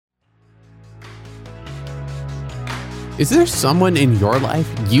Is there someone in your life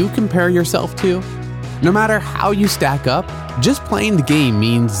you compare yourself to? No matter how you stack up, just playing the game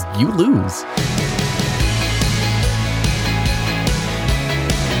means you lose.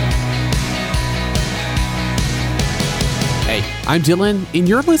 Hey, I'm Dylan, and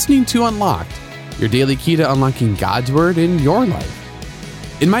you're listening to Unlocked, your daily key to unlocking God's Word in your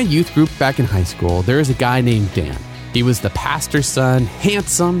life. In my youth group back in high school, there is a guy named Dan. He was the pastor's son,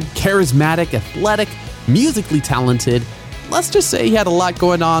 handsome, charismatic, athletic, musically talented. Let's just say he had a lot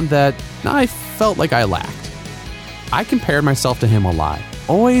going on that I felt like I lacked. I compared myself to him a lot,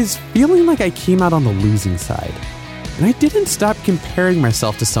 always feeling like I came out on the losing side. And I didn't stop comparing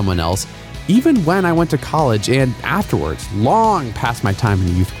myself to someone else, even when I went to college and afterwards, long past my time in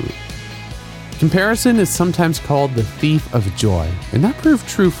the youth group. Comparison is sometimes called the thief of joy, and that proved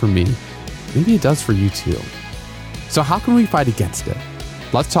true for me. Maybe it does for you too. So how can we fight against it?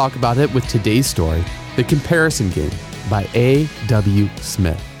 Let's talk about it with today's story, The Comparison Game by A.W.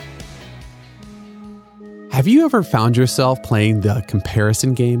 Smith. Have you ever found yourself playing the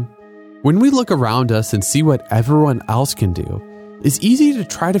comparison game? When we look around us and see what everyone else can do, it's easy to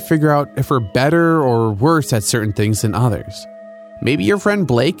try to figure out if we're better or worse at certain things than others. Maybe your friend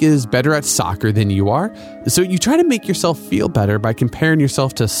Blake is better at soccer than you are, so you try to make yourself feel better by comparing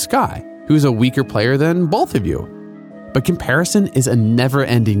yourself to Sky, who's a weaker player than both of you. But comparison is a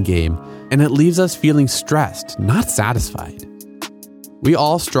never-ending game, and it leaves us feeling stressed, not satisfied. We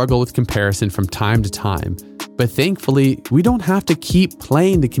all struggle with comparison from time to time, but thankfully, we don't have to keep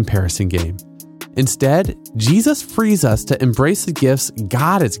playing the comparison game. Instead, Jesus frees us to embrace the gifts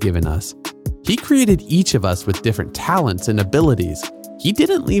God has given us. He created each of us with different talents and abilities. He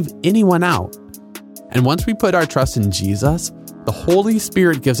didn't leave anyone out. And once we put our trust in Jesus, the Holy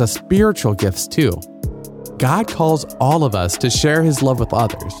Spirit gives us spiritual gifts too. God calls all of us to share His love with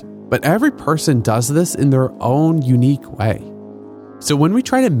others, but every person does this in their own unique way. So when we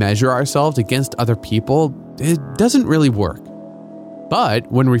try to measure ourselves against other people, it doesn't really work.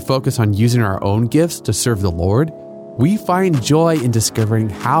 But when we focus on using our own gifts to serve the Lord, we find joy in discovering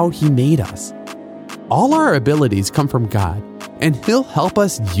how He made us. All our abilities come from God, and He'll help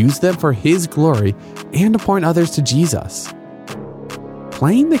us use them for His glory and to point others to Jesus.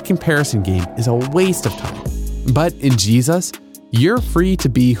 Playing the comparison game is a waste of time. But in Jesus, you're free to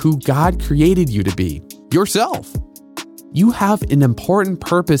be who God created you to be, yourself. You have an important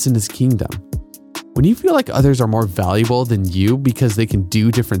purpose in His kingdom. When you feel like others are more valuable than you because they can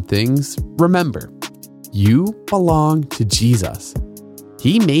do different things, remember, you belong to Jesus.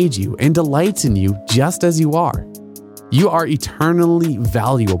 He made you and delights in you just as you are. You are eternally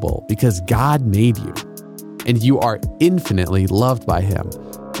valuable because God made you. And you are infinitely loved by Him,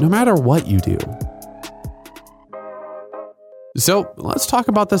 no matter what you do. So let's talk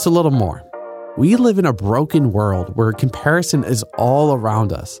about this a little more. We live in a broken world where comparison is all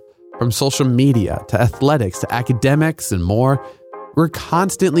around us. From social media to athletics to academics and more, we're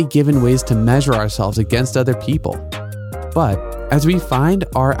constantly given ways to measure ourselves against other people. But as we find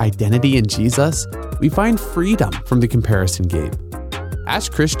our identity in Jesus, we find freedom from the comparison game. As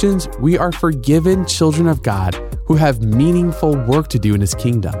Christians, we are forgiven children of God who have meaningful work to do in His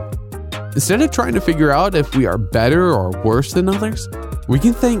kingdom. Instead of trying to figure out if we are better or worse than others, we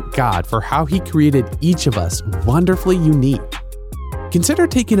can thank God for how He created each of us wonderfully unique. Consider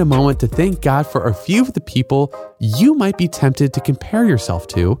taking a moment to thank God for a few of the people you might be tempted to compare yourself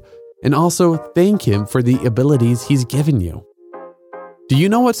to, and also thank Him for the abilities He's given you. Do you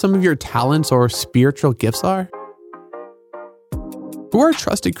know what some of your talents or spiritual gifts are? Who are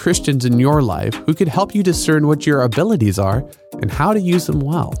trusted Christians in your life who could help you discern what your abilities are and how to use them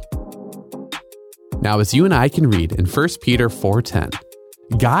well? Now, as you and I can read in 1 Peter 4:10,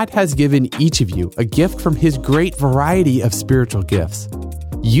 God has given each of you a gift from His great variety of spiritual gifts.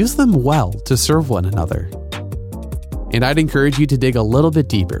 Use them well to serve one another. And I'd encourage you to dig a little bit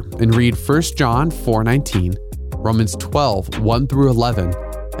deeper and read 1 John 4:19, Romans 12:1 through 11,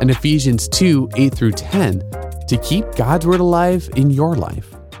 and Ephesians 2:8 through 10 to keep God's Word alive in your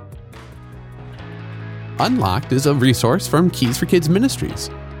life. Unlocked is a resource from Keys for Kids Ministries.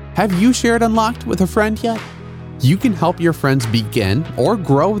 Have you shared Unlocked with a friend yet? You can help your friends begin or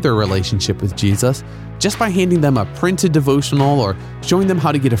grow their relationship with Jesus just by handing them a printed devotional or showing them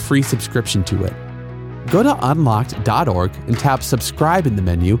how to get a free subscription to it. Go to unlocked.org and tap subscribe in the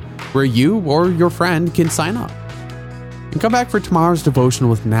menu where you or your friend can sign up. And come back for tomorrow's devotional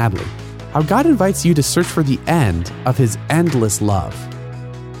with Natalie, how God invites you to search for the end of His endless love.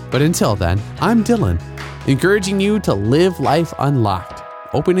 But until then, I'm Dylan, encouraging you to live life unlocked,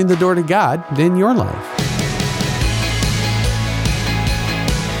 opening the door to God in your life.